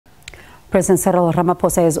President Cyril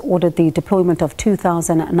Ramaphosa has ordered the deployment of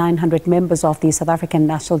 2,900 members of the South African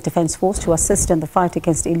National Defence Force to assist in the fight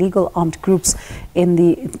against illegal armed groups in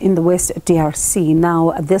the West DRC.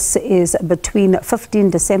 Now, this is between 15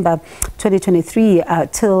 December 2023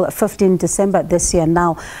 till 15 December this year.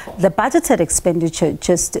 Now, the budgeted expenditure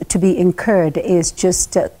just to be incurred is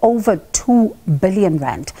just over 2 billion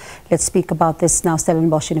rand. Let's speak about this now.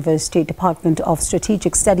 Stellenbosch University Department of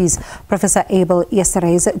Strategic Studies, Professor Abel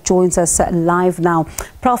Esterhuyse joins us live now.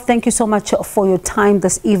 Prof, thank you so much for your time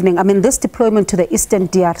this evening. I mean, this deployment to the Eastern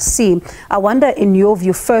DRC, I wonder, in your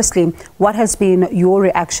view, firstly, what has been your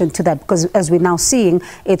reaction to that? Because as we're now seeing,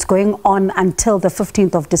 it's going on until the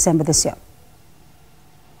 15th of December this year.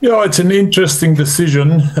 Yeah, it's an interesting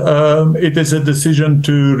decision. It is a decision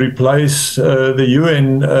to replace the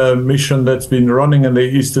UN mission that's been running in the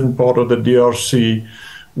eastern part of the DRC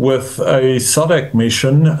with a SADC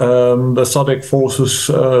mission. The SADC forces,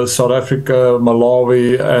 South Africa,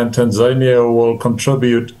 Malawi and Tanzania will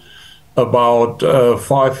contribute about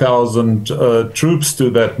 5,000 troops to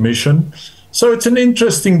that mission. So it's an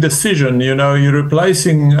interesting decision. You know, you're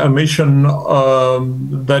replacing a mission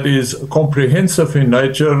that is comprehensive in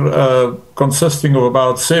nature, consisting of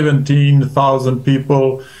about 17,000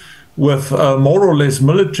 people, with a more or less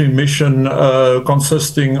military mission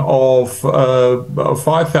consisting of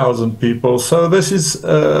 5,000 people. So this is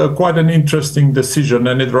quite an interesting decision,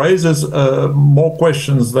 and it raises more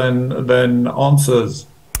questions than answers.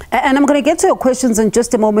 And I'm going to get to your questions in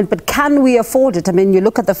just a moment, but can we afford it? I mean, you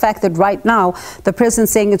look at the fact that right now the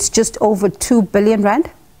president's saying it's just over 2 billion rand.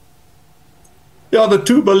 Yeah, the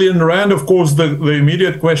 2 billion rand, of course, the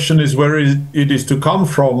immediate question is where it is to come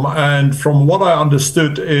from. And from what I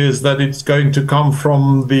understood is that it's going to come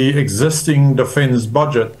from the existing defense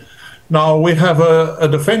budget. Now, we have a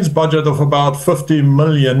defense budget of about 15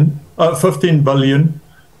 billion.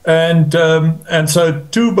 And so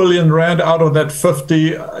 2 billion rand out of that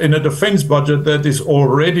 50 in a defense budget that is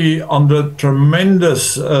already under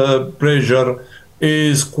tremendous pressure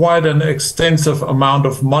is quite an extensive amount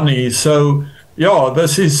of money. So, yeah,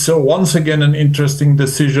 this is once again an interesting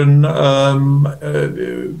decision.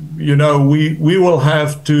 You know, we will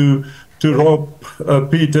have to rob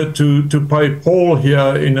Peter to pay Paul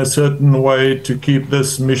here in a certain way to keep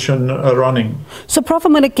this mission running. So, Prof,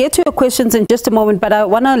 I'm going to get to your questions in just a moment, but I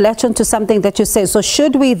want to latch on to something that you say. So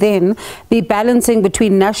should we then be balancing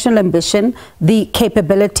between national ambition, the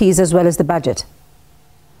capabilities, as well as the budget?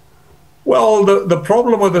 Well, the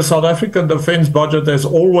problem with the South African defense budget has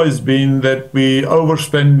always been that we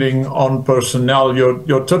overspending on personnel.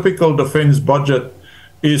 Your typical defense budget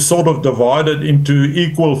is sort of divided into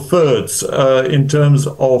equal thirds in terms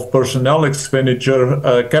of personnel expenditure,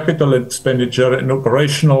 capital expenditure, and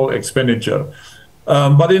operational expenditure.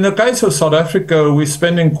 But in the case of South Africa, we're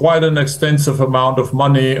spending quite an extensive amount of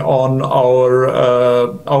money on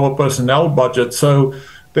our personnel budget. So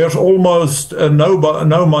there's almost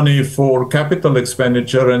no money for capital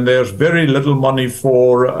expenditure, and there's very little money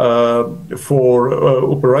for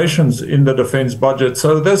operations in the defense budget.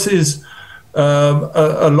 So this is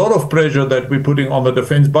a lot of pressure that we're putting on the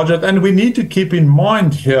defense budget. And we need to keep in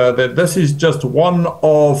mind here that this is just one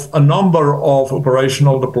of a number of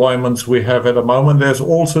operational deployments we have at the moment. There's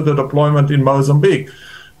also the deployment in Mozambique.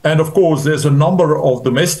 And of course, there's a number of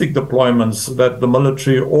domestic deployments that the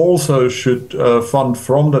military also should fund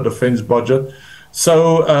from the defense budget.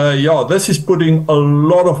 So, yeah, this is putting a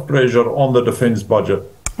lot of pressure on the defense budget.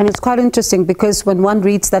 And it's quite interesting because when one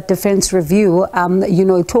reads that defense review, you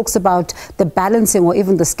know, it talks about the balancing or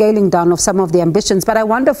even the scaling down of some of the ambitions. But I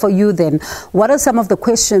wonder for you then, what are some of the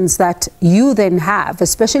questions that you then have,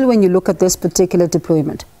 especially when you look at this particular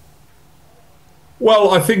deployment?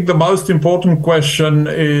 Well, I think the most important question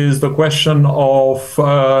is the question of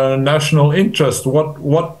national interest.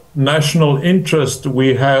 What national interest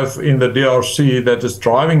we have in the DRC that is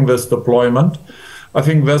driving this deployment? I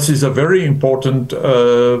think this is a very important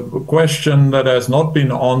question that has not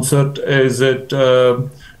been answered. Is it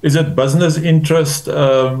business interest?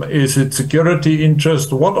 Is it security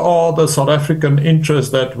interest? What are the South African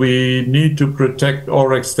interests that we need to protect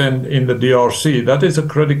or extend in the DRC? That is a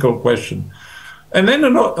critical question. And then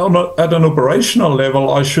at an operational level,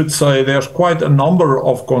 I should say there's quite a number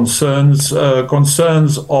of concerns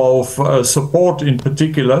of support in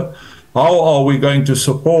particular. How are we going to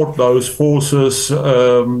support those forces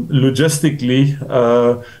logistically,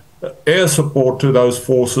 air support to those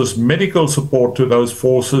forces, medical support to those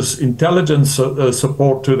forces, intelligence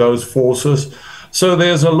support to those forces? So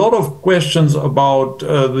there's a lot of questions about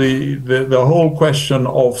the whole question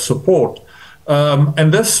of support.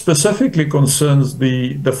 And this specifically concerns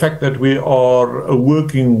the fact that we are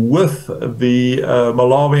working with the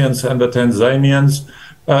Malawians and the Tanzanians.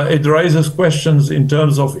 It raises questions in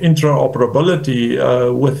terms of interoperability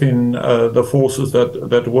within the forces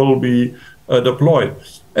that will be deployed.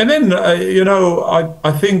 And then,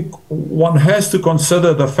 I think one has to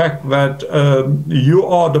consider the fact that you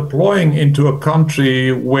are deploying into a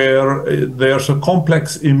country where there's a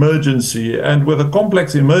complex emergency, and with a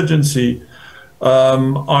complex emergency,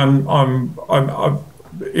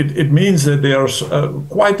 it means that there's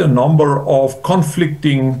quite a number of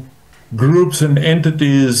conflicting groups and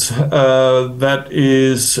entities that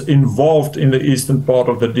is involved in the eastern part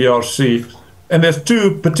of the DRC. And there's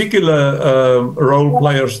two particular role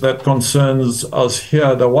players that concerns us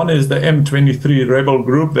here. The one is the M23 rebel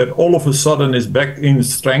group that all of a sudden is back in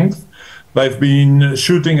strength. They've been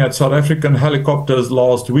shooting at South African helicopters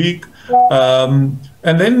last week. And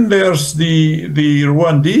then there's the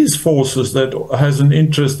Rwandese forces that has an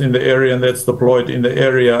interest in the area and that's deployed in the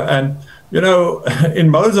area. And in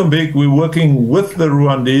Mozambique, we're working with the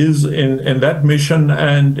Rwandese in that mission,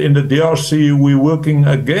 and in the DRC, we're working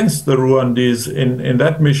against the Rwandese in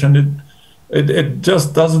that mission. It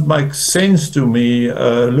just doesn't make sense to me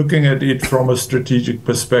looking at it from a strategic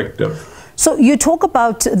perspective. So you talk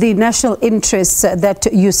about the national interests that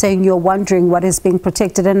you're saying you're wondering what is being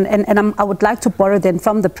protected. And I would like to borrow then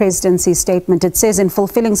from the presidency statement. It says, in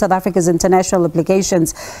fulfilling South Africa's international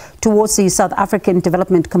obligations towards the South African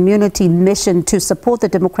Development Community mission to support the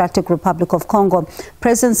Democratic Republic of Congo,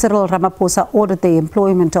 President Cyril Ramaphosa ordered the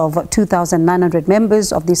employment of 2,900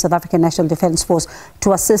 members of the South African National Defence Force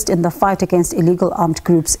to assist in the fight against illegal armed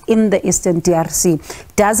groups in the Eastern DRC.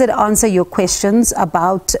 Does it answer your questions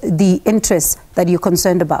about the interests that you're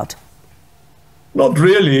concerned about? Not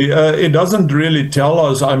really. It doesn't really tell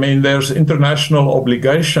us. I mean, there's international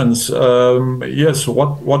obligations. Yes,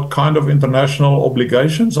 what kind of international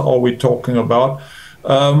obligations are we talking about?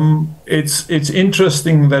 It's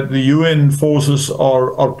interesting that the UN forces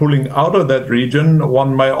are pulling out of that region.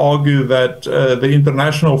 One may argue that the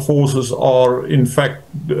international forces are, in fact,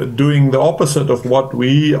 doing the opposite of what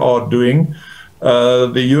we are doing.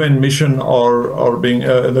 The UN mission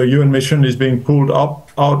the UN mission is being pulled out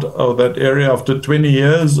of that area after 20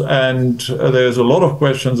 years, and there's a lot of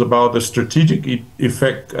questions about the strategic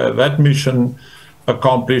effect that mission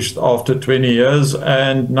accomplished after 20 years,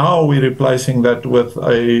 and now we're replacing that with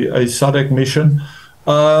a SADC mission.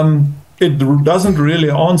 It doesn't really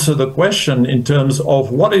answer the question in terms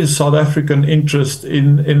of what is South African interest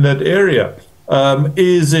in that area.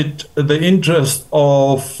 Is it the interest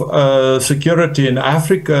of security in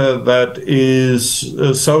Africa that is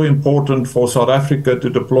so important for South Africa to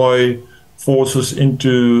deploy forces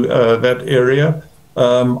into that area?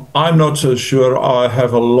 I'm not so sure. I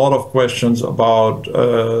have a lot of questions about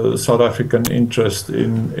South African interest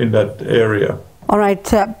in that area. All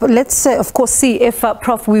right, let's of course see if,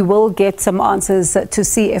 Prof, we will get some answers to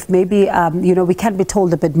see if maybe, we can be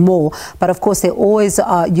told a bit more. But of course, they always,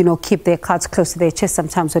 keep their cards close to their chest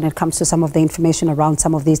sometimes when it comes to some of the information around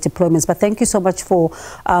some of these deployments. But thank you so much for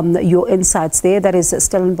your insights there. That is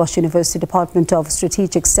Stellenbosch University Department of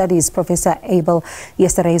Strategic Studies, Professor Abel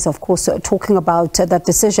Esterhuyse, of course, talking about that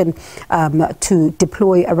decision to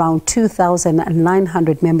deploy around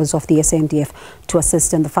 2,900 members of the SANDF to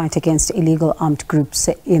assist in the fight against illegal armed groups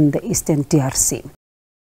in the Eastern DRC.